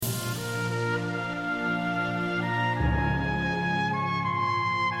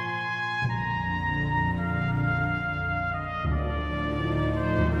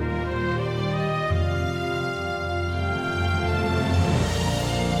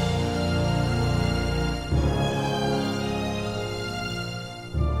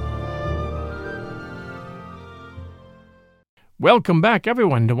Welcome back,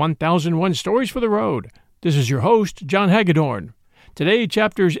 everyone, to 1001 Stories for the Road. This is your host, John Hagedorn. Today,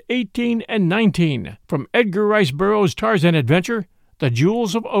 chapters 18 and 19 from Edgar Rice Burroughs' Tarzan adventure, The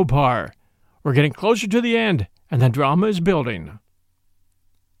Jewels of Opar. We're getting closer to the end, and the drama is building.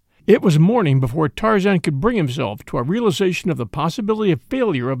 It was morning before Tarzan could bring himself to a realization of the possibility of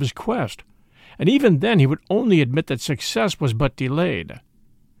failure of his quest, and even then he would only admit that success was but delayed.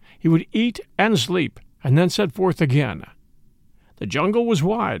 He would eat and sleep, and then set forth again. The jungle was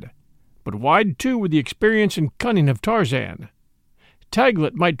wide, but wide too were the experience and cunning of Tarzan.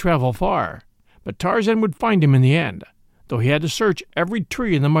 Taglit might travel far, but Tarzan would find him in the end, though he had to search every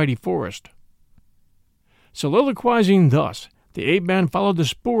tree in the mighty forest. Soliloquizing thus, the ape-man followed the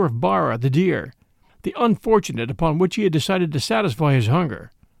spoor of Bara, the deer, the unfortunate upon which he had decided to satisfy his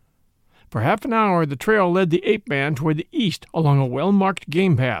hunger. For half an hour the trail led the ape-man toward the east along a well-marked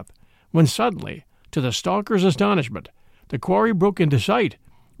game path, when suddenly, to the stalker's astonishment, the quarry broke into sight,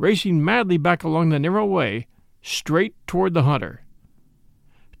 racing madly back along the narrow way, straight toward the hunter.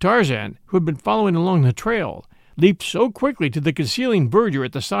 Tarzan, who had been following along the trail, leaped so quickly to the concealing verdure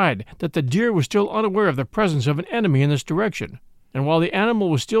at the side that the deer was still unaware of the presence of an enemy in this direction, and while the animal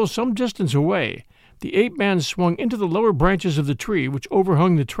was still some distance away, the ape-man swung into the lower branches of the tree which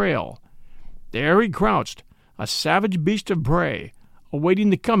overhung the trail. There he crouched, a savage beast of prey, awaiting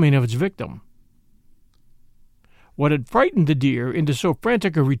the coming of its victim. What had frightened the deer into so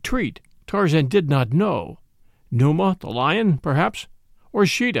frantic a retreat, Tarzan did not know. Numa, the lion, perhaps, or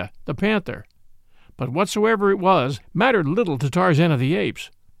Sheeta, the panther. But whatsoever it was mattered little to Tarzan of the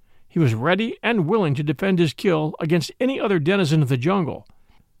Apes. He was ready and willing to defend his kill against any other denizen of the jungle.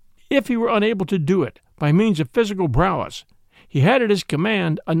 If he were unable to do it by means of physical prowess, he had at his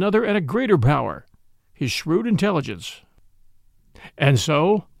command another and a greater power, his shrewd intelligence. And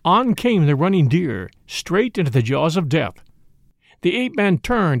so, on came the running deer, straight into the jaws of death. The ape-man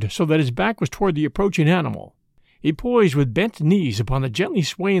turned so that his back was toward the approaching animal. He poised with bent knees upon the gently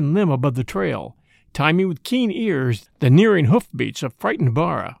swaying limb above the trail, timing with keen ears the nearing hoofbeats of frightened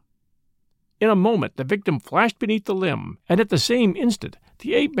Bara. In a moment the victim flashed beneath the limb, and at the same instant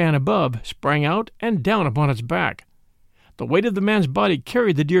the ape-man above sprang out and down upon its back. The weight of the man's body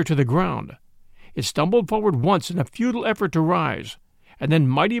carried the deer to the ground. It stumbled forward once in a futile effort to rise, and then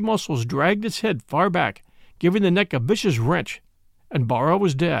mighty muscles dragged its head far back, giving the neck a vicious wrench, and Bara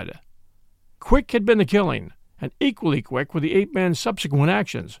was dead. Quick had been the killing, and equally quick were the ape-man's subsequent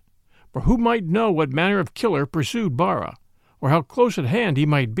actions, for who might know what manner of killer pursued Bara, or how close at hand he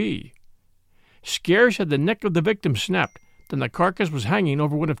might be? Scarce had the neck of the victim snapped than the carcass was hanging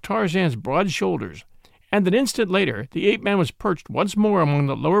over one of Tarzan's broad shoulders, and an instant later the ape-man was perched once more among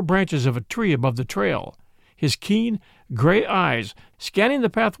the lower branches of a tree above the trail, his keen, gray eyes scanning the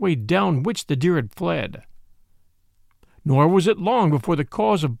pathway down which the deer had fled. Nor was it long before the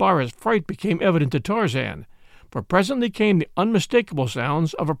cause of Bara's fright became evident to Tarzan, for presently came the unmistakable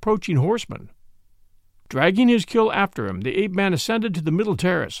sounds of approaching horsemen. Dragging his kill after him, the ape-man ascended to the middle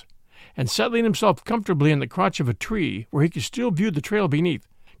terrace, and settling himself comfortably in the crotch of a tree where he could still view the trail beneath,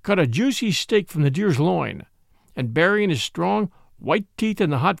 cut a juicy steak from the deer's loin, and burying his strong, white teeth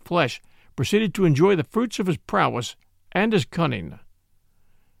in the hot flesh, proceeded to enjoy the fruits of his prowess and his cunning.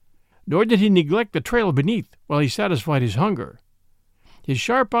 Nor did he neglect the trail beneath while he satisfied his hunger. His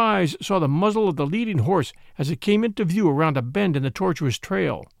sharp eyes saw the muzzle of the leading horse as it came into view around a bend in the tortuous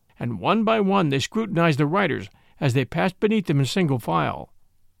trail, and one by one they scrutinized the riders as they passed beneath them in single file.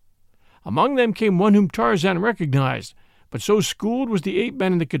 Among them came one whom Tarzan recognized, but so schooled was the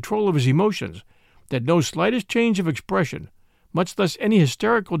ape-man in the control of his emotions that no slightest change of expression, much less any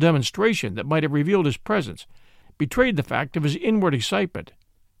hysterical demonstration that might have revealed his presence, betrayed the fact of his inward excitement.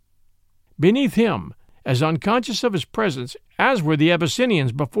 Beneath him, as unconscious of his presence as were the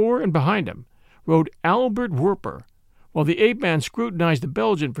Abyssinians before and behind him, rode Albert Werper, while the ape-man scrutinized the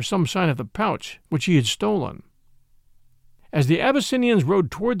Belgian for some sign of the pouch which he had stolen. As the Abyssinians rode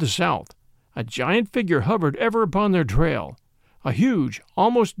toward the south, a giant figure hovered ever upon their trail, a huge,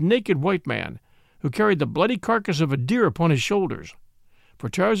 almost naked white man, who carried the bloody carcass of a deer upon his shoulders, for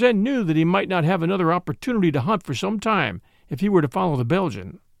Tarzan knew that he might not have another opportunity to hunt for some time if he were to follow the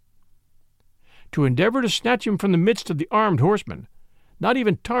Belgian. To endeavor to snatch him from the midst of the armed horsemen, not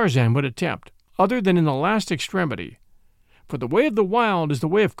even Tarzan would attempt, other than in the last extremity, for the way of the wild is the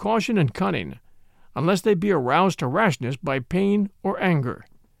way of caution and cunning, unless they be aroused to rashness by pain or anger.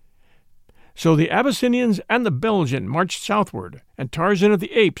 So the Abyssinians and the Belgian marched southward, and Tarzan of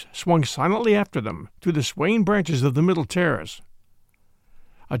the Apes swung silently after them through the swaying branches of the middle terrace.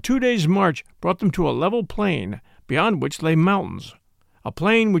 A 2 days' march brought them to a level plain, beyond which lay mountains, a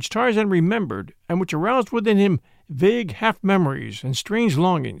plain which Tarzan remembered and which aroused within him vague half-memories and strange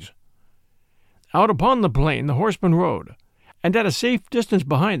longings. Out upon the plain the horsemen rode, and at a safe distance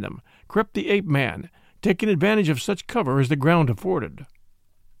behind them crept the ape-man, taking advantage of such cover as the ground afforded.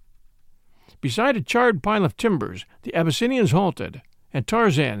 Beside a charred pile of timbers the Abyssinians halted, and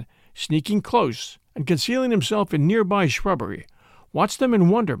Tarzan, sneaking close and concealing himself in nearby shrubbery, watched them in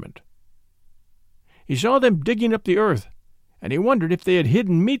wonderment. He saw them digging up the earth, and he wondered if they had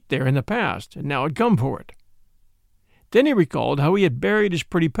hidden meat there in the past and now had come for it. Then he recalled how he had buried his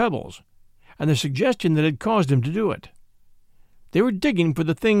pretty pebbles, and the suggestion that had caused him to do it. They were digging for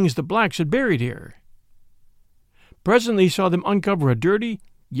the things the blacks had buried here. Presently he saw them uncover a dirty,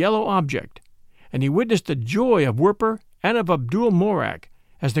 yellow object, and he witnessed the joy of Werper and of Abdul Morak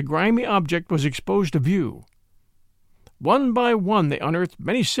as the grimy object was exposed to view. One by one they unearthed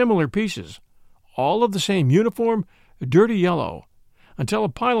many similar pieces, all of the same uniform, dirty yellow, until a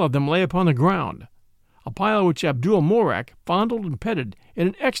pile of them lay upon the ground, a pile which Abdul Morak fondled and petted in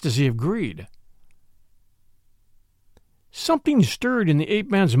an ecstasy of greed. Something stirred in the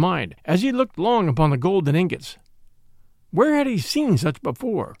ape-man's mind as he looked long upon the golden ingots. Where had he seen such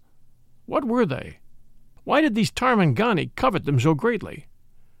before? What were they? Why did these Tarmangani covet them so greatly?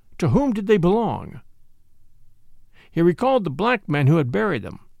 To whom did they belong? He recalled the black men who had buried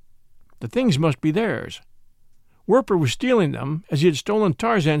them. The things must be theirs. Werper was stealing them as he had stolen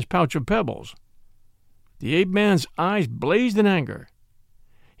Tarzan's pouch of pebbles. The ape-man's eyes blazed in anger.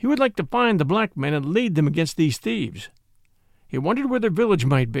 He would like to find the black men and lead them against these thieves. He wondered where their village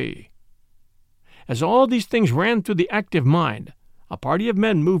might be. As all these things ran through the active mind, a party of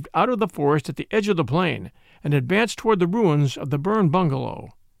men moved out of the forest at the edge of the plain and advanced toward the ruins of the burned bungalow.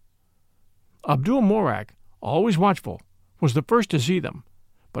 Abdul Morak, always watchful, was the first to see them,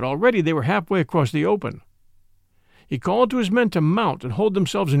 but already they were halfway across the open. He called to his men to mount and hold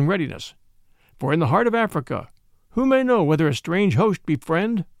themselves in readiness, for in the heart of Africa, who may know whether a strange host be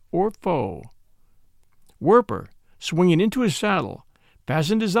friend or foe? Werper, swinging into his saddle,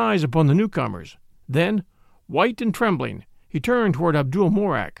 fastened his eyes upon the newcomers. Then, white and trembling, he turned toward Abdul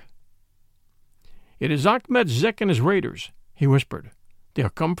Morak. "It is Achmet Zek and his raiders," he whispered. "They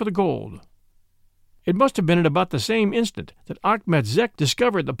have come for the gold." It must have been at about the same instant that Achmet Zek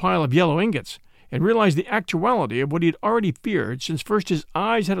discovered the pile of yellow ingots and realized the actuality of what he had already feared since first his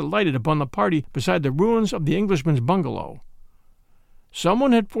eyes had alighted upon the party beside the ruins of the Englishman's bungalow.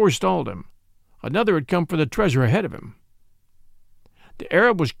 Someone had forestalled him. Another had come for the treasure ahead of him. The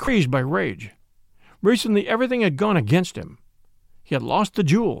Arab was crazed by rage. Recently everything had gone against him. He had lost the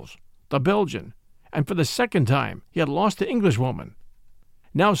jewels, the Belgian, and for the second time he had lost the Englishwoman.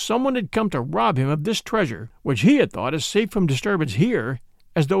 Now someone had come to rob him of this treasure, which he had thought as safe from disturbance here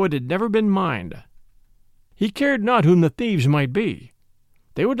as though it had never been mined. He cared not whom the thieves might be.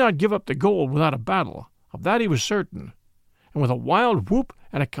 They would not give up the gold without a battle, of that he was certain. And with a wild whoop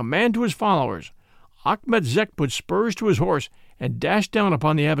and a command to his followers, Achmet Zek put spurs to his horse and dashed down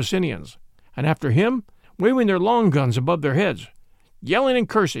upon the Abyssinians, and after him, waving their long guns above their heads, yelling and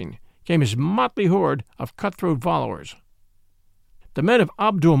cursing, came his motley horde of cutthroat followers. The men of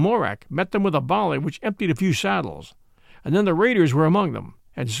Abdul Morak met them with a volley which emptied a few saddles, and then the raiders were among them,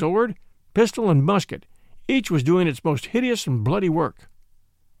 and sword, pistol, and musket, each was doing its most hideous and bloody work.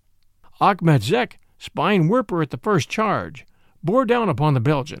 Achmet Zek, spying Werper at the first charge, bore down upon the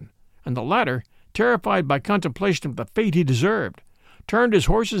Belgian, and the latter, terrified by contemplation of the fate he deserved, turned his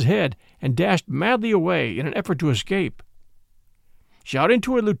horse's head and dashed madly away in an effort to escape. Shouting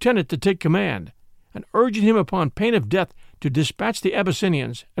to a lieutenant to take command, and urging him upon pain of death to dispatch the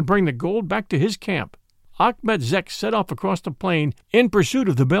Abyssinians and bring the gold back to his camp, Achmet Zek set off across the plain in pursuit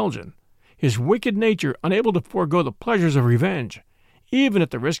of the Belgian, his wicked nature unable to forego the pleasures of revenge, even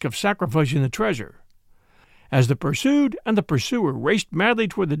at the risk of sacrificing the treasure. As the pursued and the pursuer raced madly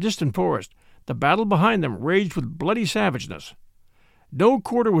toward the distant forest, the battle behind them raged with bloody savageness. No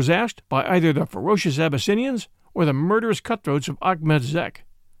quarter was asked by either the ferocious Abyssinians or the murderous cutthroats of Achmet Zek.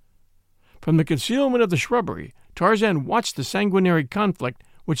 From the concealment of the shrubbery, Tarzan watched the sanguinary conflict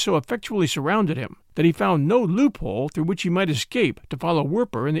which so effectually surrounded him that he found no loophole through which he might escape to follow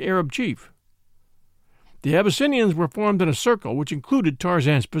Werper and the Arab chief. The Abyssinians were formed in a circle which included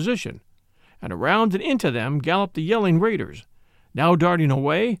Tarzan's position, and around and into them galloped the yelling raiders, now darting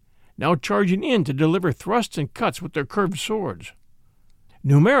away, now charging in to deliver thrusts and cuts with their curved swords.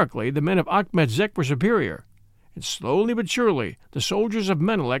 Numerically, the men of Achmet Zek were superior, and slowly but surely the soldiers of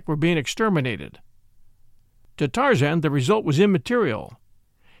Menelek were being exterminated. To Tarzan the result was immaterial.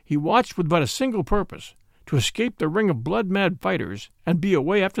 He watched with but a single purpose, to escape the ring of blood-mad fighters and be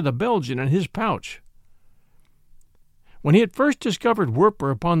away after the Belgian and his pouch. When he had first discovered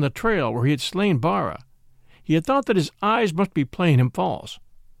Werper upon the trail where he had slain Bara, He had thought that his eyes must be playing him false.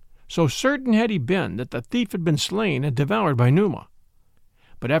 So certain had he been that the thief had been slain and devoured by Numa.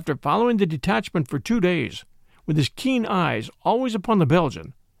 But after following the detachment for 2 days, with his keen eyes always upon the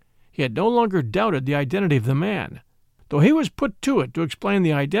Belgian, he had no longer doubted the identity of the man, though he was put to it to explain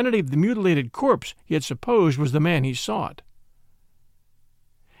the identity of the mutilated corpse he had supposed was the man he sought.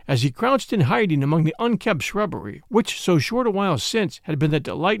 As he crouched in hiding among the unkept shrubbery, which so short a while since had been the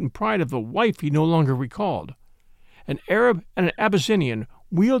delight and pride of the wife he no longer recalled, an Arab and an Abyssinian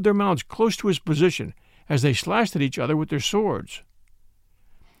wheeled their mounts close to his position as they slashed at each other with their swords.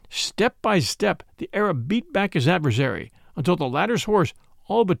 Step by step the Arab beat back his adversary until the latter's horse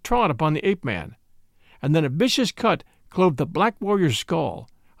all but trod upon the ape-man, and then a vicious cut clove the black warrior's skull,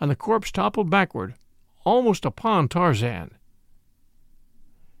 and the corpse toppled backward, almost upon Tarzan.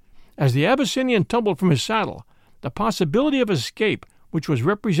 As the Abyssinian tumbled from his saddle, the possibility of escape, which was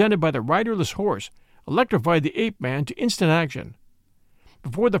represented by the riderless horse, electrified the ape-man to instant action.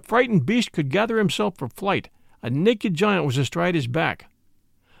 Before the frightened beast could gather himself for flight, a naked giant was astride his back.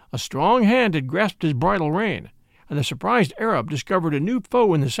 A strong hand had grasped his bridle rein, and the surprised Arab discovered a new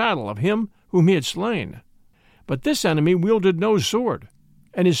foe in the saddle of him whom he had slain. But this enemy wielded no sword,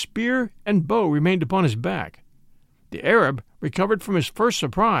 and his spear and bow remained upon his back. The Arab, recovered from his first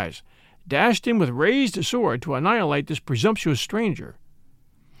surprise, dashed in with raised sword to annihilate this presumptuous stranger.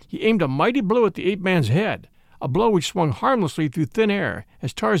 He aimed a mighty blow at the ape-man's head, a blow which swung harmlessly through thin air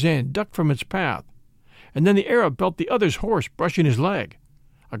as Tarzan ducked from its path, and then the Arab felt the other's horse brushing his leg.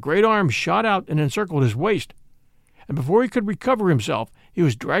 A great arm shot out and encircled his waist, and before he could recover himself, he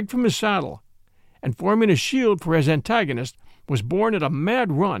was dragged from his saddle, and forming a shield for his antagonist, was borne at a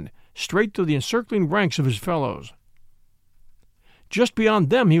mad run straight through the encircling ranks of his fellows. Just beyond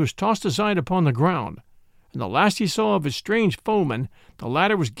them he was tossed aside upon the ground, and the last he saw of his strange foeman, the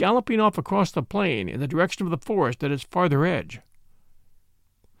latter was galloping off across the plain in the direction of the forest at its farther edge.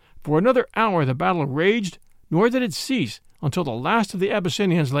 For another hour the battle raged, nor did it cease until the last of the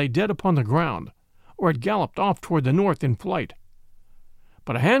Abyssinians lay dead upon the ground, or had galloped off toward the north in flight.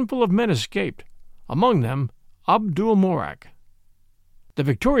 But a handful of men escaped, among them Abdul Morak. The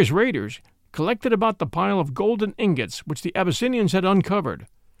victorious raiders collected about the pile of golden ingots which the Abyssinians had uncovered,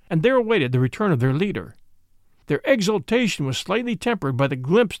 and there awaited the return of their leader. Their exultation was slightly tempered by the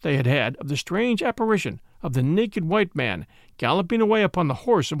glimpse they had had of the strange apparition of the naked white man galloping away upon the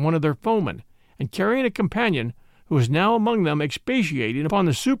horse of one of their foemen, and carrying a companion who was now among them expatiating upon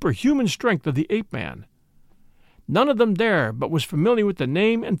the superhuman strength of the ape-man. None of them there but was familiar with the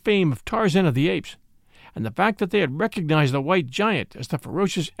name and fame of Tarzan of the Apes, and the fact that they had recognized the white giant as the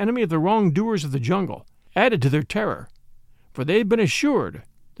ferocious enemy of the wrongdoers of the jungle added to their terror, for they had been assured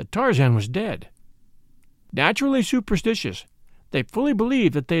that Tarzan was dead. Naturally superstitious, they fully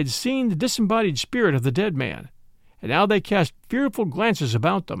believed that they had seen the disembodied spirit of the dead man, and now they cast fearful glances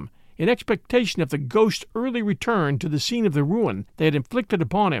about them in expectation of the ghost's early return to the scene of the ruin they had inflicted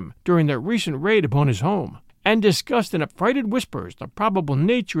upon him during their recent raid upon his home, and discussed in affrighted whispers the probable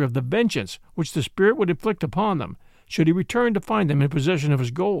nature of the vengeance which the spirit would inflict upon them should he return to find them in possession of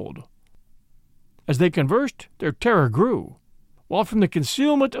his gold. As they conversed, their terror grew, while from the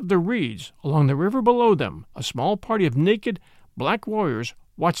concealment of the reeds along the river below them a small party of naked, black warriors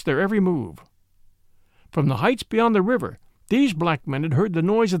watched their every move. From the heights beyond the river, these black men had heard the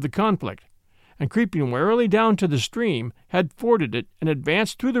noise of the conflict, and creeping warily down to the stream, had forded it and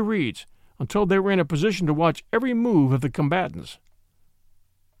advanced through the reeds until they were in a position to watch every move of the combatants.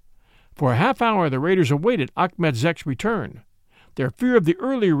 For a half-hour the raiders awaited Achmet Zek's return, their fear of the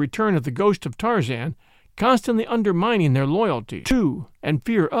earlier return of the ghost of Tarzan constantly undermining their loyalty to and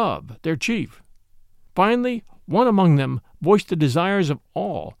fear of their chief. Finally, one among them voiced the desires of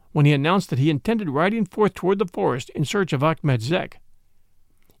all when he announced that he intended riding forth toward the forest in search of Achmet Zek.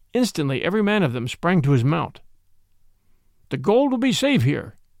 Instantly every man of them sprang to his mount. "The gold will be safe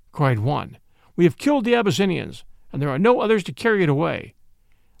here," cried one. "We have killed the Abyssinians, and there are no others to carry it away.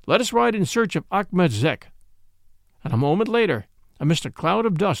 Let us ride in search of Achmet Zek." And a moment later, amidst a cloud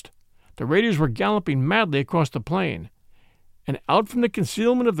of dust, the raiders were galloping madly across the plain, and out from the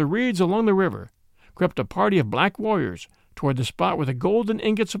concealment of the reeds along the river crept a party of black warriors toward the spot where the golden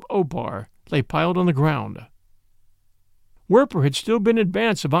ingots of Opar lay piled on the ground. Werper had still been in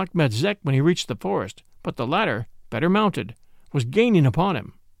advance of Achmet Zek when he reached the forest, but the latter, better mounted, was gaining upon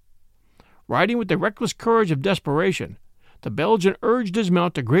him. Riding with the reckless courage of desperation, the Belgian urged his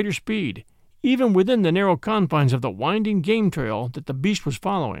mount to greater speed, even within the narrow confines of the winding game trail that the beast was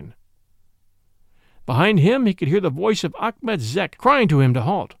following. Behind him he could hear the voice of Achmet Zek crying to him to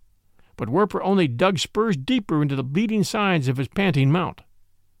halt, but Werper only dug spurs deeper into the bleeding sides of his panting mount.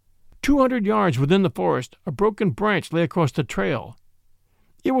 200 yards within the forest, a broken branch lay across the trail.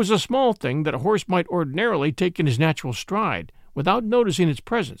 It was a small thing that a horse might ordinarily take in his natural stride, without noticing its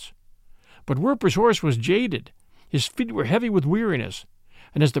presence. But Werper's horse was jaded. His feet were heavy with weariness,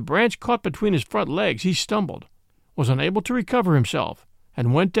 and as the branch caught between his front legs, he stumbled, was unable to recover himself,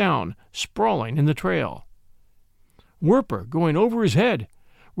 and went down, sprawling in the trail. Werper, going over his head,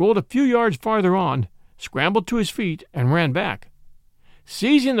 rolled a few yards farther on, scrambled to his feet, and ran back.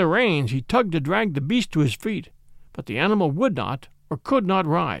 Seizing the reins, he tugged to drag the beast to his feet, but the animal would not or could not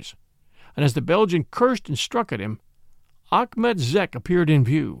rise, and as the Belgian cursed and struck at him, Achmet Zek appeared in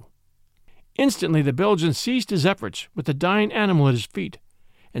view. Instantly the Belgian ceased his efforts with the dying animal at his feet,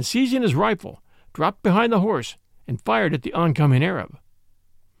 and seizing his rifle, dropped behind the horse and fired at the oncoming Arab.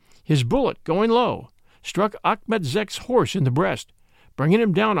 His bullet, going low, struck Achmet Zek's horse in the breast, bringing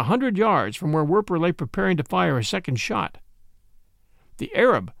him down 100 yards from where Werper lay preparing to fire a second shot. The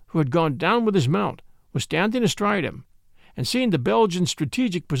Arab, who had gone down with his mount, was standing astride him, and seeing the Belgian's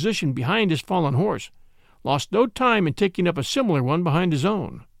strategic position behind his fallen horse, lost no time in taking up a similar one behind his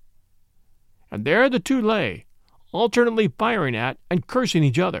own. And there the two lay, alternately firing at and cursing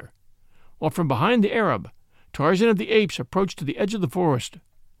each other, while from behind the Arab, Tarzan of the Apes approached to the edge of the forest.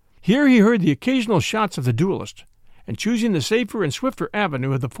 Here he heard the occasional shots of the duelist, and choosing the safer and swifter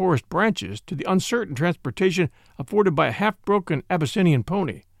avenue of the forest branches to the uncertain transportation afforded by a half-broken Abyssinian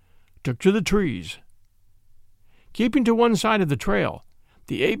pony, took to the trees. Keeping to one side of the trail,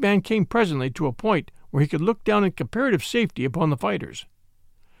 the ape-man came presently to a point where he could look down in comparative safety upon the fighters.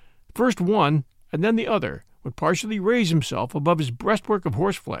 First one, and then the other, would partially raise himself above his breastwork of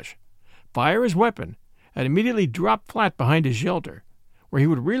horseflesh, fire his weapon, and immediately drop flat behind his shelter, where he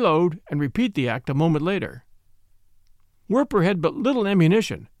would reload and repeat the act a moment later. Werper had but little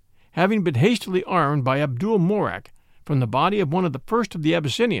ammunition, having been hastily armed by Abdul Morak from the body of one of the first of the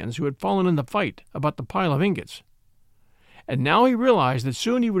Abyssinians who had fallen in the fight about the pile of ingots. And now he realized that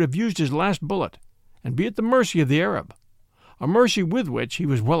soon he would have used his last bullet and be at the mercy of the Arab, a mercy with which he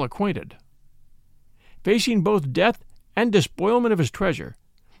was well acquainted. Facing both death and despoilment of his treasure,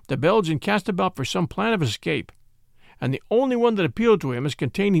 the Belgian cast about for some plan of escape, and the only one that appealed to him as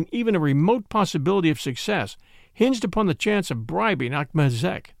containing even a remote possibility of success hinged upon the chance of bribing Achmet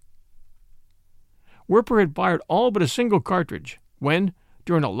Zek. Werper had fired all but a single cartridge when,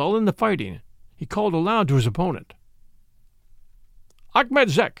 during a lull in the fighting, he called aloud to his opponent. "Achmet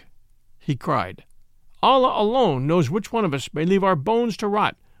Zek," he cried, "Allah alone knows which one of us may leave our bones to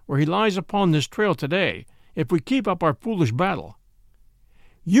rot where he lies upon this trail today if we keep up our foolish battle.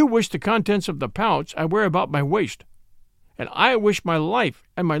 You wish the contents of the pouch I wear about my waist, and I wish my life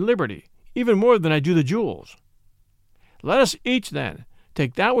and my liberty even more than I do the jewels. Let us each, then,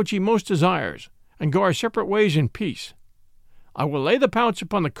 take that which he most desires, and go our separate ways in peace. I will lay the pouch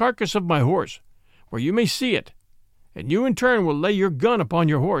upon the carcass of my horse, where you may see it, and you in turn will lay your gun upon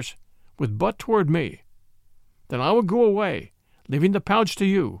your horse, with butt toward me. Then I will go away, leaving the pouch to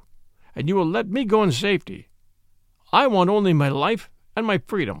you, and you will let me go in safety. I want only my life and my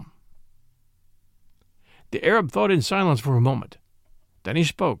freedom." The Arab thought in silence for a moment. Then he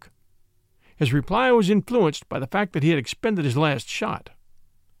spoke. His reply was influenced by the fact that he had expended his last shot.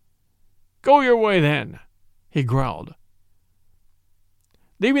 "Go your way, then," he growled,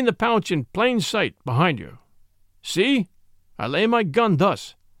 "leaving the pouch in plain sight behind you. See, I lay my gun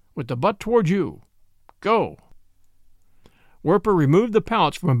thus, with the butt toward you. Go." Werper removed the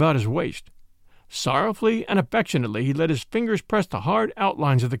pouch from about his waist. Sorrowfully and affectionately he let his fingers press the hard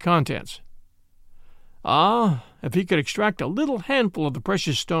outlines of the contents. Ah, if he could extract a little handful of the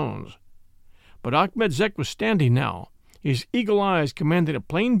precious stones! But Achmet Zek was standing now, his eagle eyes commanding a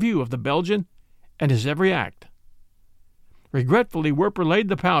plain view of the Belgian and his every act. Regretfully Werper laid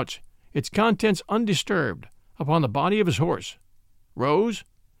the pouch, its contents undisturbed, upon the body of his horse, rose,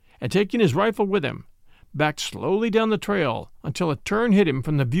 and taking his rifle with him, backed slowly down the trail until a turn hid him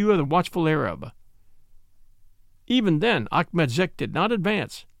from the view of the watchful Arab. Even then Achmet Zek did not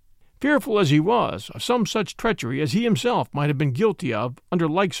advance, fearful as he was of some such treachery as he himself might have been guilty of under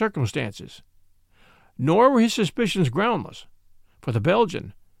like circumstances. Nor were his suspicions groundless, for the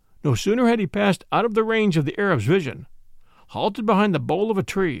Belgian, no sooner had he passed out of the range of the Arab's vision, halted behind the bole of a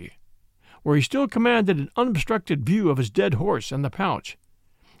tree, where he still commanded an unobstructed view of his dead horse and the pouch,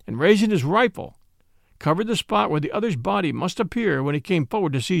 and raising his rifle, covered the spot where the other's body must appear when he came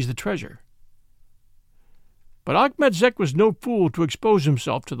forward to seize the treasure. But Achmet Zek was no fool to expose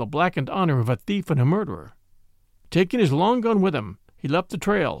himself to the blackened honor of a thief and a murderer. Taking his long gun with him, he left the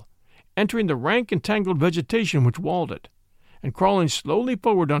trail, entering the rank and tangled vegetation which walled it, and crawling slowly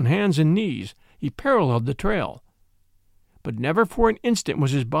forward on hands and knees, he paralleled the trail. but never for an instant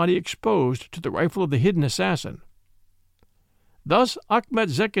was his body exposed to the rifle of the hidden assassin. Thus Achmet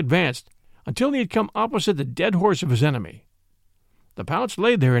Zek advanced until he had come opposite the dead horse of his enemy. The pouch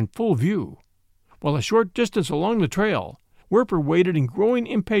lay there in full view, while a short distance along the trail, Werper waited in growing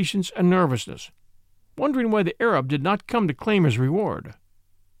impatience and nervousness, wondering why the Arab did not come to claim his reward.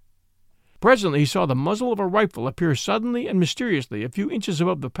 Presently he saw the muzzle of a rifle appear suddenly and mysteriously a few inches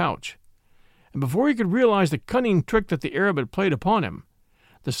above the pouch, and before he could realize the cunning trick that the Arab had played upon him,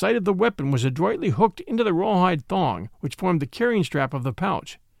 the sight of the weapon was adroitly hooked into the rawhide thong which formed the carrying strap of the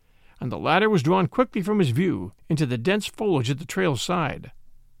pouch, and the latter was drawn quickly from his view into the dense foliage at the trail's side.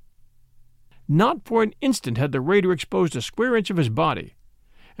 Not for an instant had the raider exposed a square inch of his body,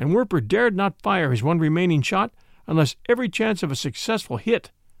 and Werper dared not fire his one remaining shot unless every chance of a successful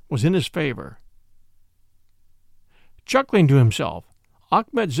hit was in his favor. Chuckling to himself,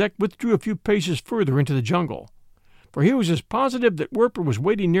 Achmet Zek withdrew a few paces further into the jungle, for he was as positive that Werper was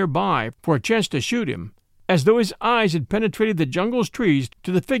waiting nearby for a chance to shoot him as though his eyes had penetrated the jungle's trees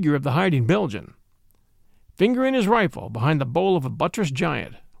to the figure of the hiding Belgian. Fingering his rifle behind the bole of a buttressed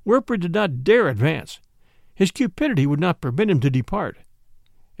giant, Werper did not dare advance. His cupidity would not permit him to depart,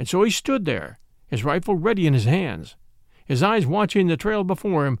 and so he stood there, his rifle ready in his hands, his eyes watching the trail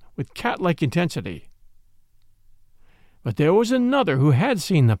before him with cat-like intensity. But there was another who had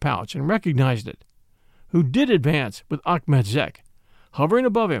seen the pouch and recognized it, who did advance with Achmet Zek, hovering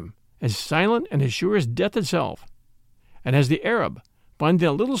above him, as silent and as sure as death itself. And as the Arab, finding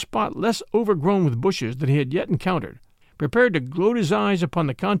a little spot less overgrown with bushes than he had yet encountered, prepared to gloat his eyes upon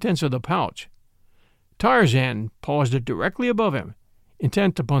the contents of the pouch, Tarzan paused it directly above him,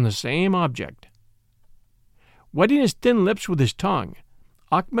 intent upon the same object. Wetting his thin lips with his tongue,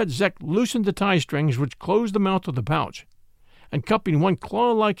 Achmet Zek loosened the tie strings which closed the mouth of the pouch, and cupping one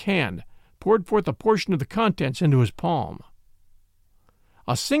claw-like hand, poured forth a portion of the contents into his palm.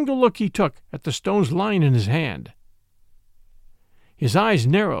 A single look he took at the stones lying in his hand. His eyes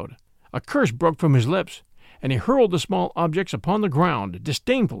narrowed, a curse broke from his lips, and he hurled the small objects upon the ground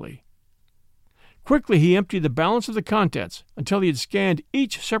disdainfully. Quickly he emptied the balance of the contents until he had scanned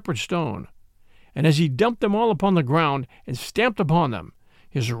each separate stone, and as he dumped them all upon the ground and stamped upon them,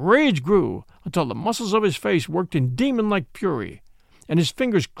 his rage grew until the muscles of his face worked in demon-like fury, and his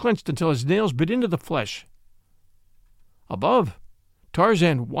fingers clenched until his nails bit into the flesh. Above,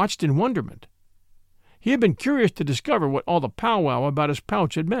 Tarzan watched in wonderment. He had been curious to discover what all the powwow about his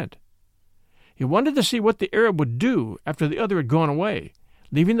pouch had meant. He wanted to see what the Arab would do after the other had gone away,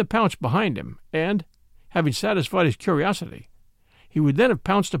 leaving the pouch behind him, and, having satisfied his curiosity, he would then have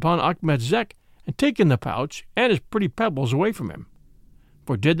pounced upon Achmet Zek and taken the pouch and his pretty pebbles away from him.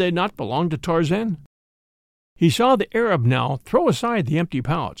 For did they not belong to Tarzan? He saw the Arab now throw aside the empty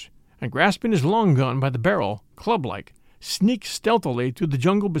pouch, and grasping his long gun by the barrel, club-like, sneak stealthily through the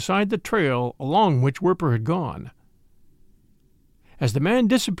jungle beside the trail along which Werper had gone. As the man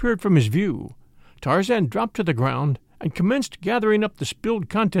disappeared from his view, Tarzan dropped to the ground and commenced gathering up the spilled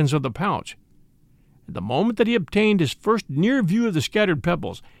contents of the pouch. At the moment that he obtained his first near view of the scattered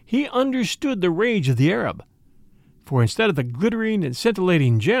pebbles, he understood the rage of the Arab. For instead of the glittering and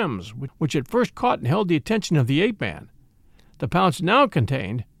scintillating gems which had first caught and held the attention of the ape-man, the pouch now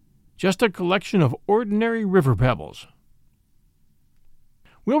contained just a collection of ordinary river pebbles.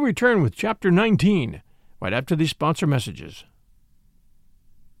 We'll return with Chapter 19 right after these sponsor messages.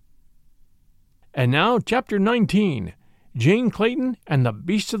 And now, Chapter 19, Jane Clayton and the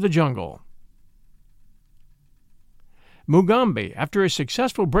Beasts of the Jungle. Mugambi, after a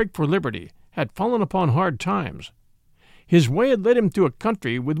successful break for liberty, had fallen upon hard times. His way had led him to a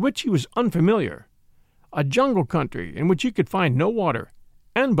country with which he was unfamiliar, a jungle country in which he could find no water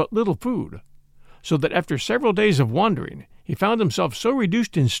and but little food, so that after several days of wandering he found himself so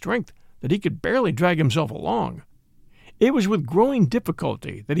reduced in strength that he could barely drag himself along. It was with growing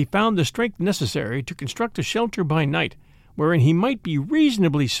difficulty that he found the strength necessary to construct a shelter by night wherein he might be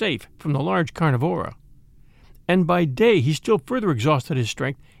reasonably safe from the large carnivora. And by day he still further exhausted his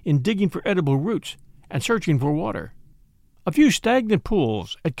strength in digging for edible roots and searching for water. A few stagnant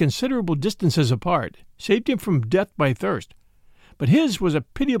pools at considerable distances apart saved him from death by thirst, but his was a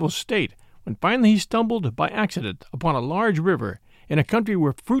pitiable state when finally he stumbled by accident upon a large river in a country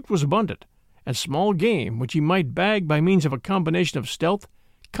where fruit was abundant, and small game which he might bag by means of a combination of stealth,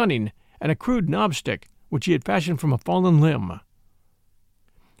 cunning, and a crude knobstick which he had fashioned from a fallen limb.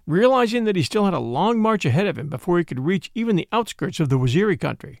 Realizing that he still had a long march ahead of him before he could reach even the outskirts of the Waziri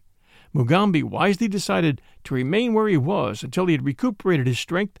country, Mugambi wisely decided to remain where he was until he had recuperated his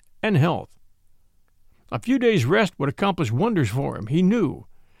strength and health. A few days' rest would accomplish wonders for him, he knew,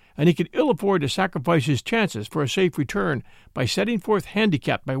 and he could ill afford to sacrifice his chances for a safe return by setting forth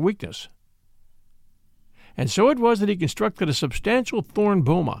handicapped by weakness. And so it was that he constructed a substantial thorn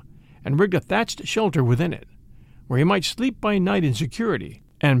boma and rigged a thatched shelter within it, where he might sleep by night in security,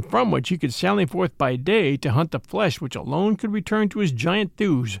 and from which he could sally forth by day to hunt the flesh which alone could return to his giant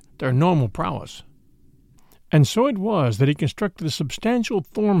thews their normal prowess. And so it was that he constructed a substantial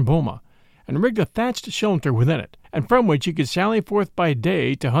thorn boma and rigged a thatched shelter within it, and from which he could sally forth by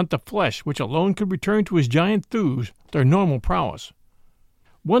day to hunt the flesh which alone could return to his giant thews their normal prowess.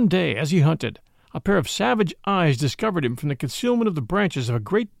 One day, as he hunted, a pair of savage eyes discovered him from the concealment of the branches of a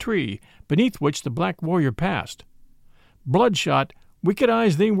great tree beneath which the black warrior passed. Bloodshot, wicked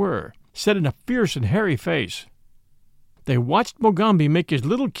eyes they were, set in a fierce and hairy face. They watched Mugambi make his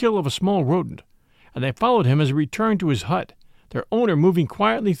little kill of a small rodent, and they followed him as he returned to his hut, their owner moving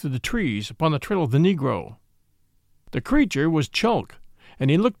quietly through the trees upon the trail of the Negro. The creature was Chulk, and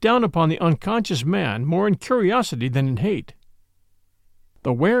he looked down upon the unconscious man more in curiosity than in hate.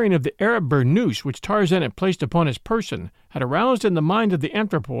 The wearing of the Arab burnous which Tarzan had placed upon his person had aroused in the mind of the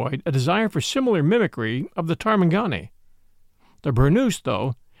anthropoid a desire for similar mimicry of the Tarmangani. The burnous,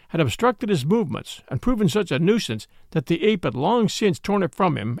 though, had obstructed his movements and proven such a nuisance that the ape had long since torn it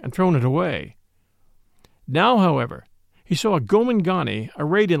from him and thrown it away. Now, however, he saw a Gomangani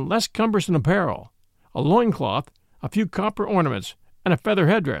arrayed in less cumbersome apparel, a loincloth, a few copper ornaments, and a feather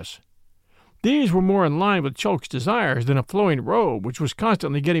headdress. These were more in line with Chulk's desires than a flowing robe which was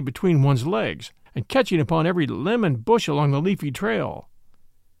constantly getting between one's legs and catching upon every limb and bush along the leafy trail.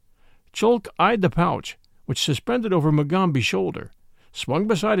 Chulk eyed the pouch, which suspended over Mugambi's shoulder, swung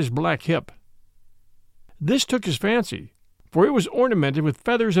beside his black hip. This took his fancy, for it was ornamented with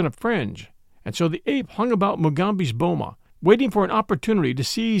feathers and a fringe, and so the ape hung about Mugambi's boma, waiting for an opportunity to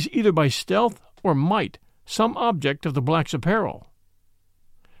seize either by stealth or might some object of the black's apparel.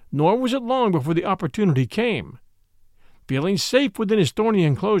 Nor was it long before the opportunity came. Feeling safe within his thorny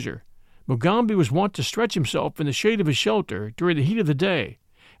enclosure, Mugambi was wont to stretch himself in the shade of his shelter during the heat of the day,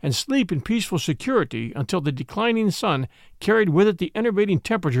 and sleep in peaceful security until the declining sun carried with it the enervating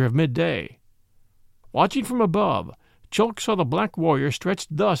temperature of midday. Watching from above, Chulk saw the black warrior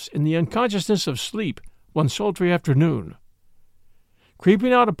stretched thus in the unconsciousness of sleep one sultry afternoon.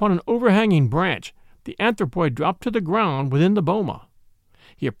 Creeping out upon an overhanging branch, the anthropoid dropped to the ground within the boma.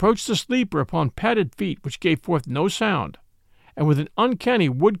 He approached the sleeper upon padded feet which gave forth no sound, and with an uncanny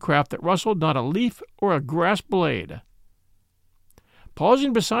woodcraft that rustled not a leaf or a grass blade.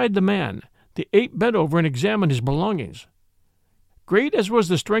 Pausing beside the man, the ape bent over and examined his belongings. Great as was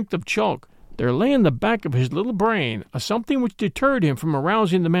the strength of Chulk, there lay in the back of his little brain a something which deterred him from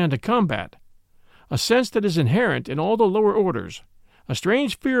arousing the man to combat, a sense that is inherent in all the lower orders, a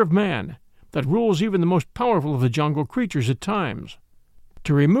strange fear of man that rules even the most powerful of the jungle creatures at times.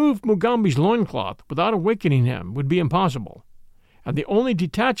 To remove Mugambi's loincloth without awakening him would be impossible, and the only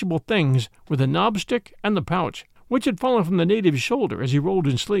detachable things were the knobstick and the pouch, which had fallen from the native's shoulder as he rolled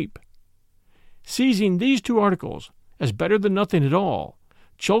in sleep. Seizing these two articles as better than nothing at all,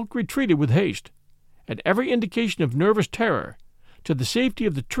 Chulk retreated with haste, at every indication of nervous terror, to the safety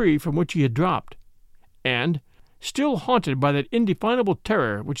of the tree from which he had dropped, and, still haunted by that indefinable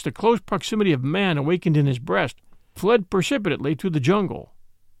terror which the close proximity of man awakened in his breast, fled precipitately through the jungle.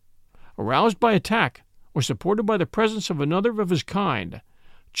 Aroused by attack, or supported by the presence of another of his kind,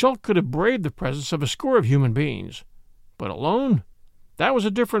 Chulk could have braved the presence of a score of human beings. But alone? That was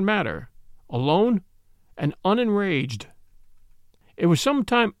a different matter. Alone and unenraged. It was some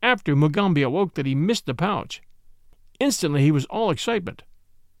time after Mugambi awoke that he missed the pouch. Instantly he was all excitement.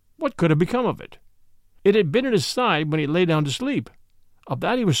 What could have become of it? It had been at his side when he lay down to sleep. Of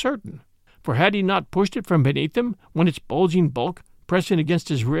that he was certain, for had he not pushed it from beneath him when its bulging bulk, pressing against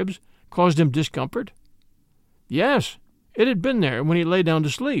his ribs, caused him discomfort? Yes, it had been there when he lay down to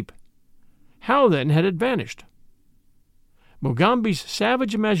sleep. How, then, had it vanished? Mugambi's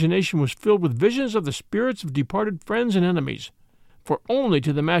savage imagination was filled with visions of the spirits of departed friends and enemies, for only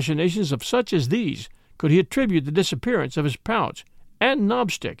to the machinations of such as these could he attribute the disappearance of his pouch and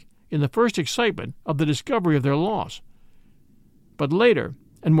knobstick in the first excitement of the discovery of their loss. But later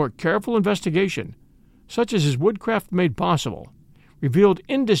and more careful investigation, such as his woodcraft made possible, revealed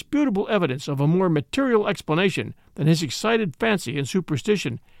indisputable evidence of a more material explanation than his excited fancy and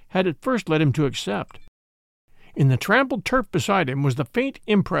superstition had at first led him to accept. In the trampled turf beside him was the faint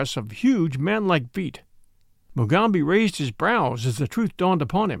impress of huge man-like feet. Mugambi raised his brows as the truth dawned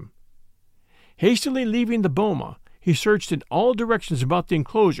upon him. Hastily leaving the boma, he searched in all directions about the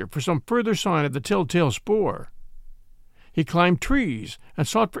enclosure for some further sign of the telltale spoor. He climbed trees and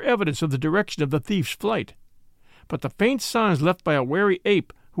sought for evidence of the direction of the thief's flight, but the faint signs left by a wary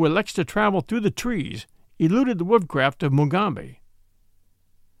ape who elects to travel through the trees, eluded the woodcraft of Mugambi.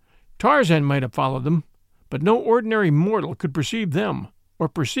 Tarzan might have followed them, but no ordinary mortal could perceive them, or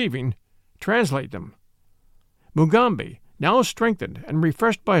perceiving, translate them. Mugambi, now strengthened and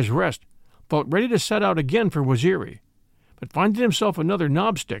refreshed by his rest, felt ready to set out again for Waziri, but finding himself another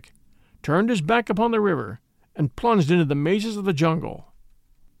knobstick, turned his back upon the river and plunged into the mazes of the jungle.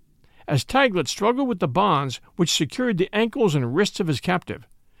 As Taglet struggled with the bonds which secured the ankles and wrists of his captive,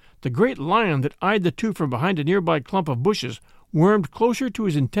 the great lion that eyed the two from behind a nearby clump of bushes wormed closer to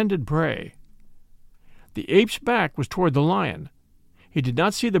his intended prey. The ape's back was toward the lion. He did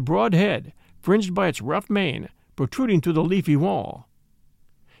not see the broad head, fringed by its rough mane, protruding through the leafy wall.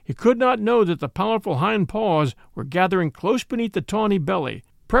 He could not know that the powerful hind paws were gathering close beneath the tawny belly,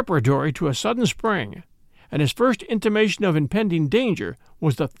 preparatory to a sudden spring, and his first intimation of impending danger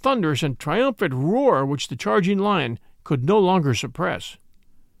was the thunderous and triumphant roar which the charging lion could no longer suppress.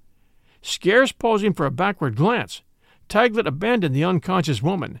 Scarce pausing for a backward glance, Taglet abandoned the unconscious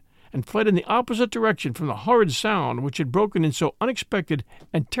woman and fled in the opposite direction from the horrid sound which had broken in so unexpected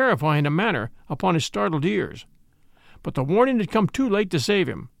and terrifying a manner upon his startled ears. But the warning had come too late to save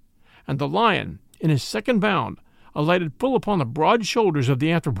him, and the lion, in his second bound, alighted full upon the broad shoulders of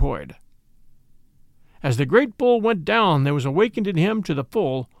the anthropoid. As the great bull went down, there was awakened in him to the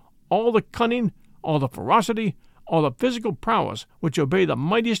full all the cunning, all the ferocity, all the physical prowess which obey the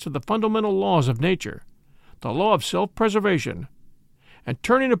mightiest of the fundamental laws of nature, the law of self-preservation, and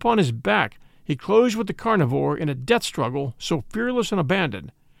turning upon his back, he closed with the carnivore in a death struggle so fearless and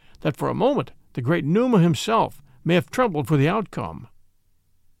abandoned that for a moment the great Numa himself may have trembled for the outcome.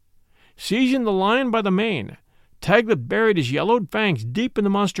 Seizing the lion by the mane, Taglet buried his yellowed fangs deep in the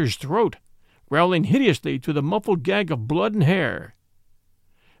monster's throat, growling hideously through the muffled gag of blood and hair.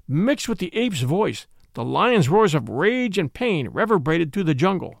 Mixed with the ape's voice, the lion's roars of rage and pain reverberated through the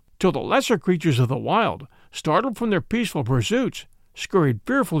jungle, till the lesser creatures of the wild, startled from their peaceful pursuits, scurried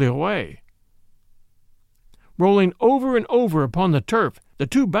fearfully away. Rolling over and over upon the turf, the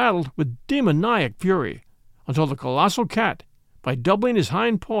two battled with demoniac fury, until the colossal cat, by doubling his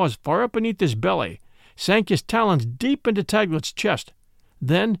hind paws far up beneath his belly, sank his talons deep into Taglet's chest.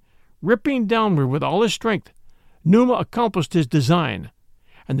 Then, ripping downward with all his strength, Numa accomplished his design,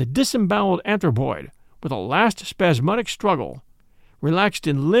 and the disemboweled anthropoid, with a last spasmodic struggle, relaxed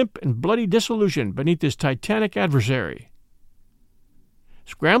in limp and bloody dissolution beneath his titanic adversary.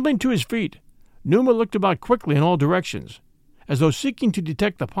 Scrambling to his feet, Numa looked about quickly in all directions, as though seeking to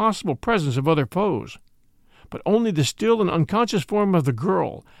detect the possible presence of other foes. But only the still and unconscious form of the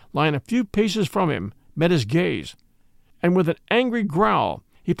girl, lying a few paces from him, met his gaze, and with an angry growl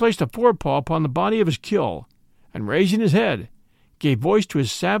he placed a forepaw upon the body of his kill, and raising his head, gave voice to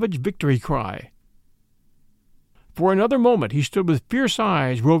his savage victory cry. For another moment he stood with fierce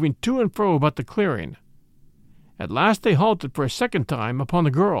eyes roving to and fro about the clearing. At last they halted for a second time upon the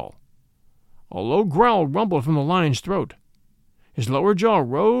girl. A low growl rumbled from the lion's throat. His lower jaw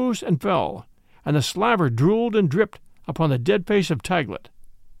rose and fell, and the slaver drooled and dripped upon the dead face of Taglet.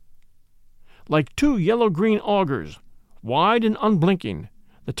 Like two yellow-green augurs, wide and unblinking,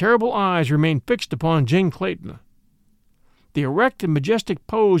 the terrible eyes remained fixed upon Jane Clayton. The erect and majestic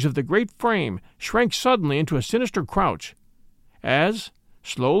pose of the great frame shrank suddenly into a sinister crouch, as,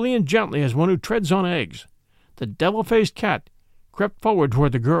 slowly and gently as one who treads on eggs, the devil-faced cat crept forward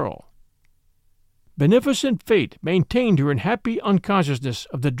toward the girl. Beneficent fate maintained her in happy unconsciousness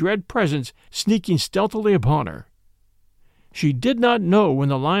of the dread presence sneaking stealthily upon her. She did not know when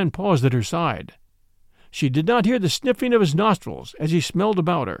the lion paused at her side. She did not hear the sniffing of his nostrils as he smelled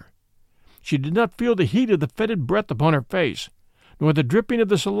about her. She did not feel the heat of the fetid breath upon her face, nor the dripping of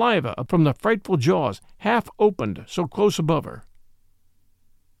the saliva from the frightful jaws half opened so close above her.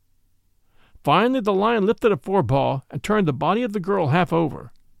 Finally the lion lifted a forepaw and turned the body of the girl half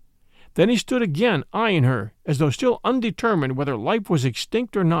over. Then he stood again eyeing her as though still undetermined whether life was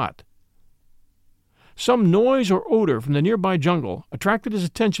extinct or not. Some noise or odor from the nearby jungle attracted his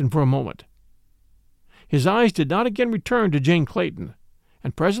attention for a moment. His eyes did not again return to Jane Clayton,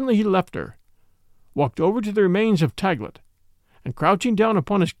 and presently he left her, walked over to the remains of Taglet, and crouching down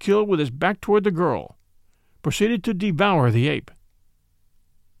upon his kill with his back toward the girl, proceeded to devour the ape.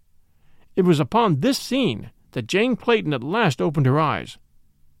 It was upon this scene that Jane Clayton at last opened her eyes.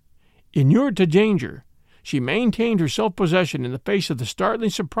 Inured to danger, she maintained her self-possession in the face of the startling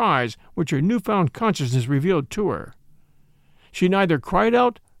surprise which her newfound consciousness revealed to her. She neither cried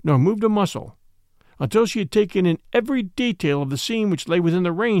out nor moved a muscle, until she had taken in every detail of the scene which lay within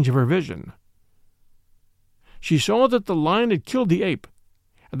the range of her vision. She saw that the lion had killed the ape,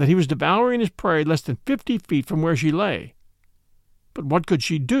 and that he was devouring his prey less than 50 feet from where she lay. But what could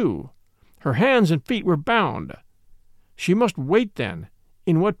she do? Her hands and feet were bound. She must wait, then,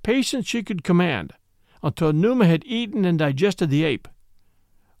 in what patience she could command, until Numa had eaten and digested the ape,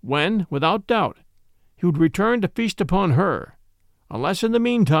 when, without doubt, he would return to feast upon her, unless in the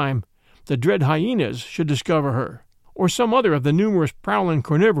meantime the dread hyenas should discover her, or some other of the numerous prowling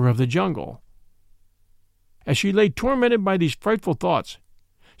carnivora of the jungle. As she lay tormented by these frightful thoughts,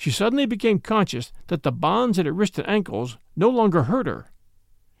 she suddenly became conscious that the bonds at her wrists and ankles no longer hurt her,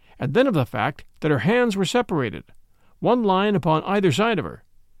 and then of the fact that her hands were separated, one lying upon either side of her,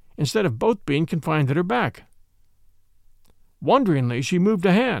 instead of both being confined at her back. Wonderingly, she moved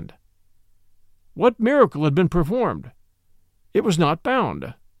a hand. What miracle had been performed? It was not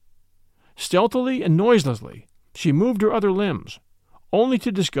bound. Stealthily and noiselessly, she moved her other limbs, only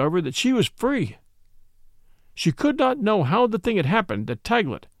to discover that she was free. She could not know how the thing had happened that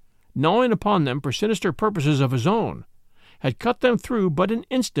Taglet, gnawing upon them for sinister purposes of his own, had cut them through but an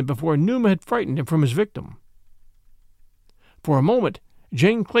instant before Numa had frightened him from his victim. For a moment,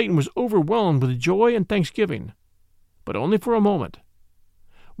 Jane Clayton was overwhelmed with joy and thanksgiving, but only for a moment.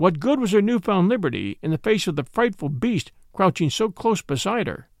 What good was her newfound liberty in the face of the frightful beast crouching so close beside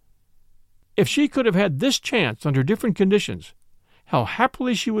her? If she could have had this chance under different conditions, how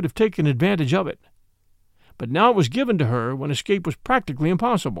happily she would have taken advantage of it. But now it was given to her when escape was practically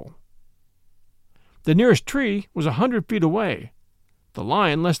impossible. The nearest tree was 100 feet away, the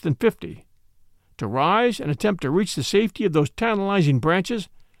lion less than 50. To rise and attempt to reach the safety of those tantalizing branches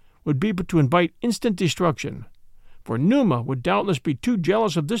would be but to invite instant destruction, for Numa would doubtless be too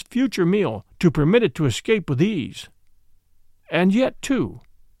jealous of this future meal to permit it to escape with ease. And yet, too,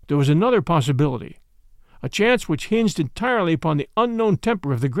 there was another possibility, a chance which hinged entirely upon the unknown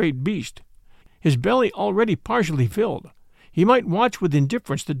temper of the great beast. His belly already partially filled, he might watch with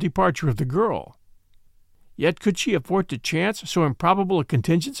indifference the departure of the girl. Yet could she afford to chance so improbable a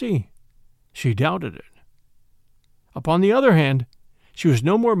contingency? She doubted it. Upon the other hand, she was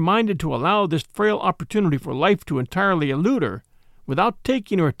no more minded to allow this frail opportunity for life to entirely elude her without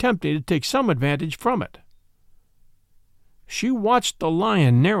taking or attempting to take some advantage from it. She watched the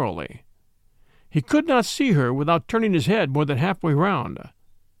lion narrowly. He could not see her without turning his head more than halfway round.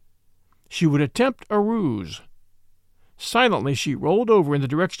 She would attempt a ruse. Silently she rolled over in the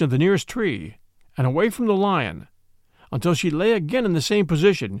direction of the nearest tree and away from the lion, until she lay again in the same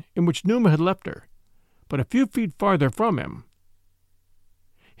position in which Numa had left her, but a few feet farther from him.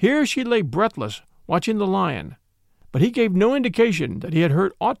 Here she lay breathless, watching the lion, but he gave no indication that he had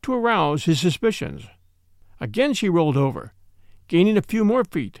heard aught to arouse his suspicions. Again she rolled over, gaining a few more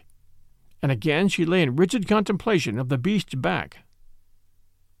feet, and again she lay in rigid contemplation of the beast's back.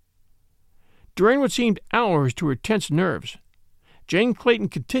 During what seemed hours to her tense nerves, Jane Clayton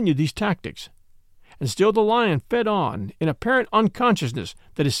continued these tactics, and still the lion fed on in apparent unconsciousness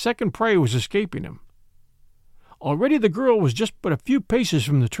that his second prey was escaping him. Already the girl was just but a few paces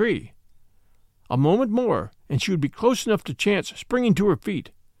from the tree. A moment more, and she would be close enough to chance springing to her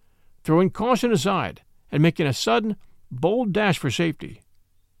feet, throwing caution aside, and making a sudden, bold dash for safety.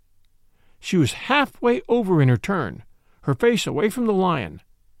 She was halfway over in her turn, her face away from the lion,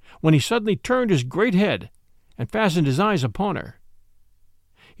 when he suddenly turned his great head and fastened his eyes upon her.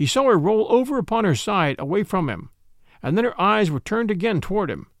 He saw her roll over upon her side away from him, and then her eyes were turned again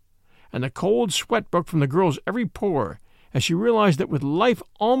toward him, and the cold sweat broke from the girl's every pore as she realized that with life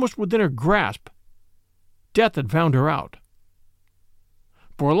almost within her grasp, death had found her out.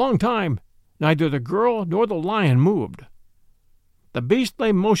 For a long time, neither the girl nor the lion moved. The beast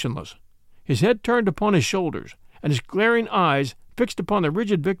lay motionless, his head turned upon his shoulders, and his glaring eyes fixed upon the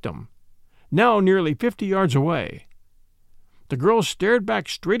rigid victim, now nearly 50 yards away. The girl stared back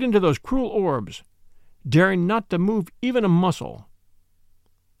straight into those cruel orbs, daring not to move even a muscle.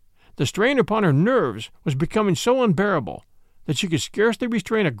 The strain upon her nerves was becoming so unbearable that she could scarcely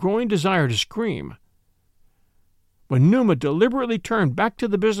restrain a growing desire to scream. When Numa deliberately turned back to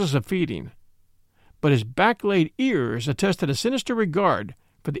the business of feeding, but his back-laid ears attested a sinister regard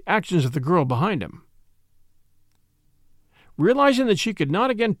for the actions of the girl behind him. Realizing that she could not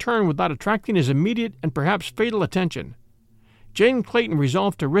again turn without attracting his immediate and perhaps fatal attention, Jane Clayton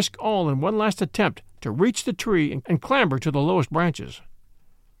resolved to risk all in one last attempt to reach the tree and clamber to the lowest branches.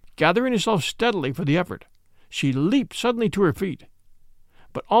 Gathering herself steadily for the effort, she leaped suddenly to her feet.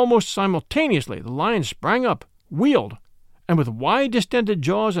 But almost simultaneously the lion sprang up, wheeled, and with wide distended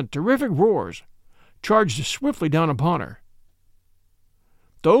jaws and terrific roars, charged swiftly down upon her.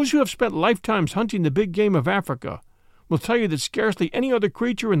 Those who have spent lifetimes hunting the big game of Africa will tell you that scarcely any other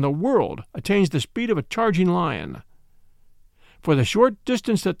creature in the world attains the speed of a charging lion. For the short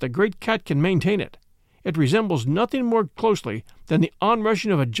distance that the great cat can maintain it, it resembles nothing more closely than the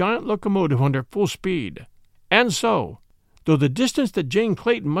onrushing of a giant locomotive under full speed. And so, though the distance that Jane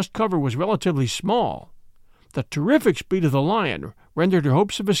Clayton must cover was relatively small, the terrific speed of the lion rendered her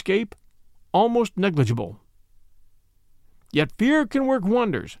hopes of escape almost negligible. Yet fear can work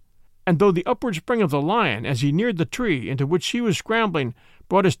wonders, and though the upward spring of the lion as he neared the tree into which she was scrambling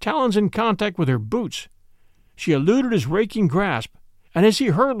brought his talons in contact with her boots, she eluded his raking grasp, and as he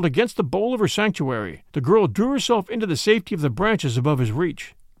hurtled against the bole of her sanctuary, the girl drew herself into the safety of the branches above his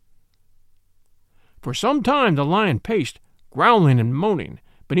reach. For some time the lion paced, growling and moaning,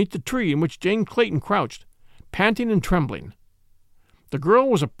 beneath the tree in which Jane Clayton crouched, panting and trembling. The girl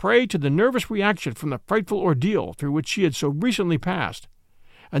was a prey to the nervous reaction from the frightful ordeal through which she had so recently passed,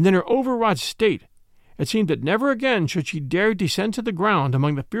 and in her overwrought state it seemed that never again should she dare descend to the ground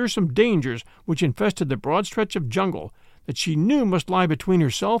among the fearsome dangers which infested the broad stretch of jungle that she knew must lie between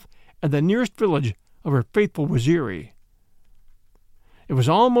herself and the nearest village of her faithful Waziri. It was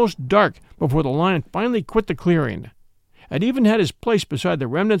almost dark before the lion finally quit the clearing, and even had his place beside the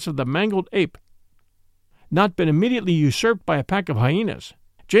remnants of the mangled ape not been immediately usurped by a pack of hyenas,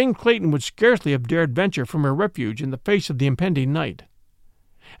 Jane Clayton would scarcely have dared venture from her refuge in the face of the impending night.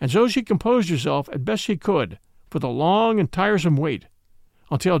 And so she composed herself as best she could for the long and tiresome wait,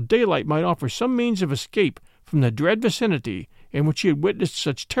 until daylight might offer some means of escape from the dread vicinity in which she had witnessed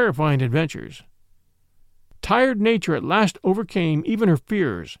such terrifying adventures. Tired nature at last overcame even her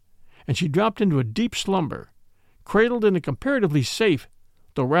fears, and she dropped into a deep slumber, cradled in a comparatively safe,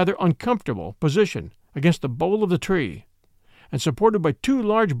 though rather uncomfortable, position against the bole of the tree, and supported by two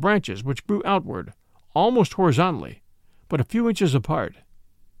large branches which grew outward, almost horizontally, but a few inches apart.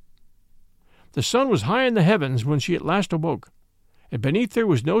 The sun was high in the heavens when she at last awoke, and beneath her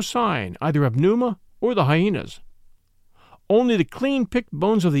was no sign either of Numa or the hyenas. Only the clean-picked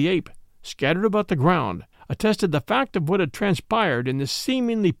bones of the ape, scattered about the ground, attested the fact of what had transpired in this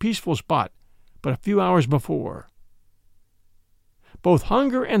seemingly peaceful spot but a few hours before. Both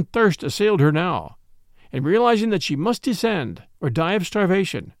hunger and thirst assailed her now, and realizing that she must descend or die of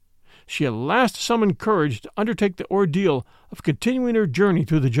starvation, she at last summoned courage to undertake the ordeal of continuing her journey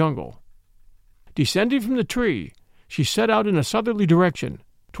through the jungle. Descending from the tree, she set out in a southerly direction,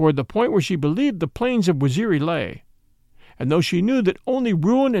 toward the point where she believed the plains of Waziri lay, and though she knew that only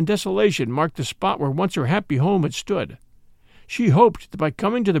ruin and desolation marked the spot where once her happy home had stood, she hoped that by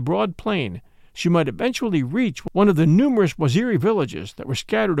coming to the broad plain she might eventually reach one of the numerous Waziri villages that were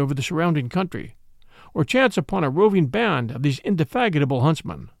scattered over the surrounding country, or chance upon a roving band of these indefatigable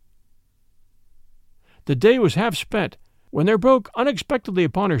huntsmen. The day was half spent when there broke unexpectedly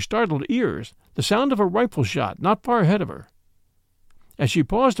upon her startled ears the sound of a rifle shot not far ahead of her. As she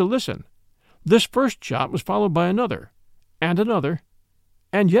paused to listen, this first shot was followed by another, and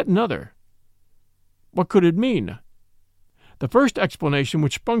yet another. What could it mean? The first explanation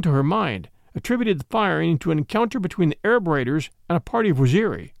which sprung to her mind attributed the firing to an encounter between the Arab raiders and a party of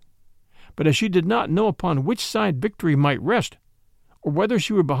Waziri, but as she did not know upon which side victory might rest, or whether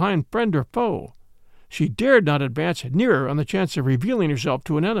she were behind friend or foe, she dared not advance nearer on the chance of revealing herself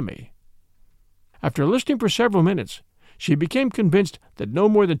to an enemy. After listening for several minutes, she became convinced that no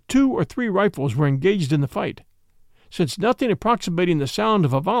more than 2 or 3 rifles were engaged in the fight, since nothing approximating the sound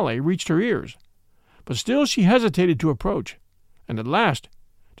of a volley reached her ears. But still she hesitated to approach, and at last,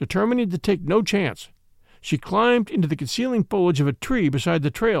 determining to take no chance, she climbed into the concealing foliage of a tree beside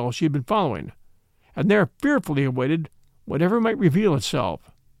the trail she had been following, and there fearfully awaited whatever might reveal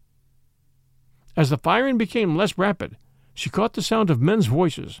itself. As the firing became less rapid, she caught the sound of men's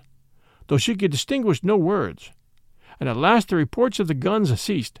voices, though she could distinguish no words, and at last the reports of the guns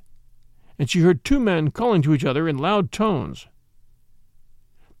ceased, and she heard 2 men calling to each other in loud tones.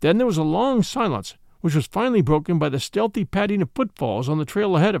 Then there was a long silence, which was finally broken by the stealthy padding of footfalls on the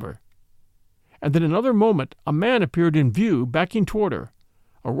trail ahead of her, and in another moment a man appeared in view, backing toward her,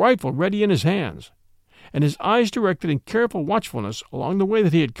 a rifle ready in his hands, and his eyes directed in careful watchfulness along the way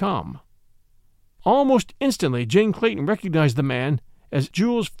that he had come. Almost instantly Jane Clayton recognized the man as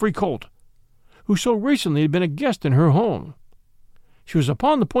Jules Fricolt, who so recently had been a guest in her home. She was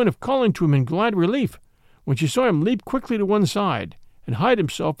upon the point of calling to him in glad relief when she saw him leap quickly to one side and hide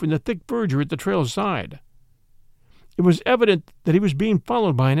himself in the thick verdure at the trail's side. It was evident that he was being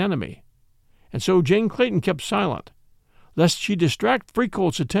followed by an enemy, and so Jane Clayton kept silent, lest she distract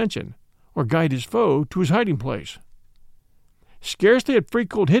Fricolt's attention or guide his foe to his hiding place. Scarcely had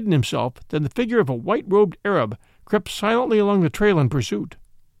Fricolt hidden himself than the figure of a white-robed Arab crept silently along the trail in pursuit.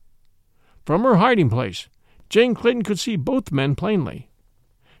 From her hiding place, Jane Clayton could see both men plainly.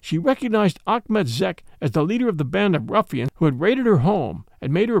 She recognized Ahmed Zek as the leader of the band of ruffians who had raided her home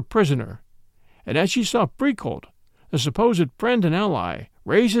and made her a prisoner, and as she saw Freakholt, the supposed friend and ally,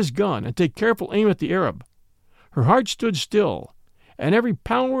 raise his gun and take careful aim at the Arab, her heart stood still, and every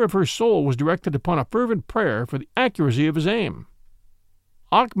power of her soul was directed upon a fervent prayer for the accuracy of his aim.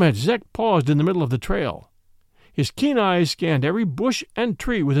 Achmet Zek paused in the middle of the trail. His keen eyes scanned every bush and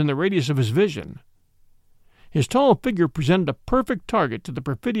tree within the radius of his vision. His tall figure presented a perfect target to the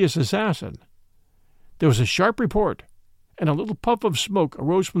perfidious assassin. There was a sharp report, and a little puff of smoke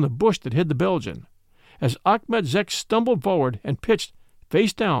arose from the bush that hid the Belgian, as Achmet Zek stumbled forward and pitched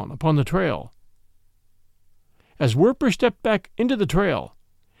face down upon the trail. As Werper stepped back into the trail,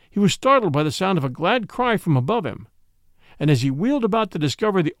 he was startled by the sound of a glad cry from above him, and as he wheeled about to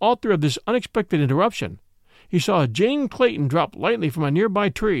discover the author of this unexpected interruption, he saw Jane Clayton drop lightly from a nearby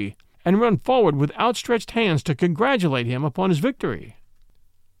tree and run forward with outstretched hands to congratulate him upon his victory.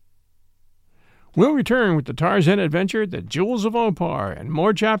 We'll return with the Tarzan adventure, The Jewels of Opar, and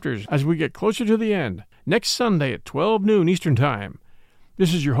more chapters as we get closer to the end, next Sunday at 12 noon Eastern Time.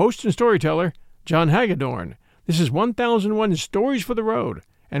 This is your host and storyteller, John Hagedorn. This is 1001 Stories for the Road,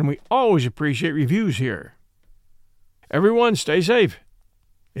 and we always appreciate reviews here. Everyone, stay safe,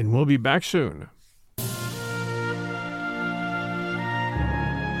 and we'll be back soon.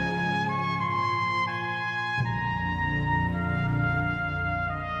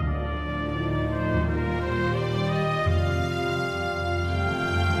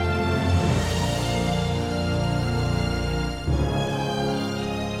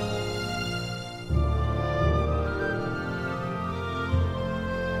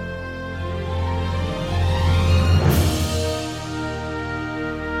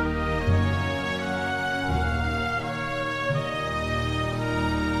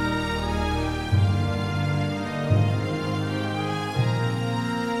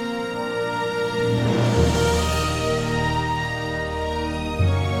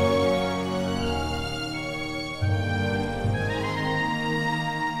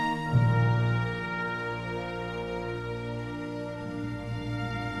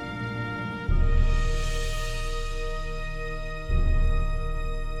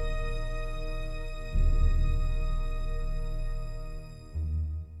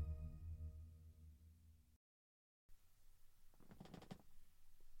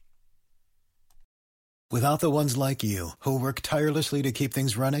 Without the ones like you, who work tirelessly to keep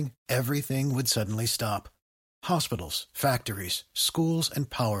things running, everything would suddenly stop. Hospitals, factories, schools, and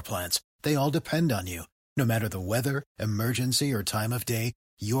power plants, they all depend on you. No matter the weather, emergency, or time of day,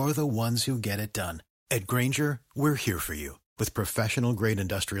 you're the ones who get it done. At Grainger, we're here for you with professional-grade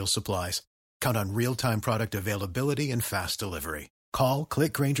industrial supplies. Count on real-time product availability and fast delivery. Call,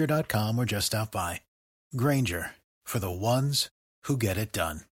 click Grainger.com, or just stop by. Grainger, for the ones who get it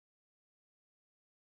done.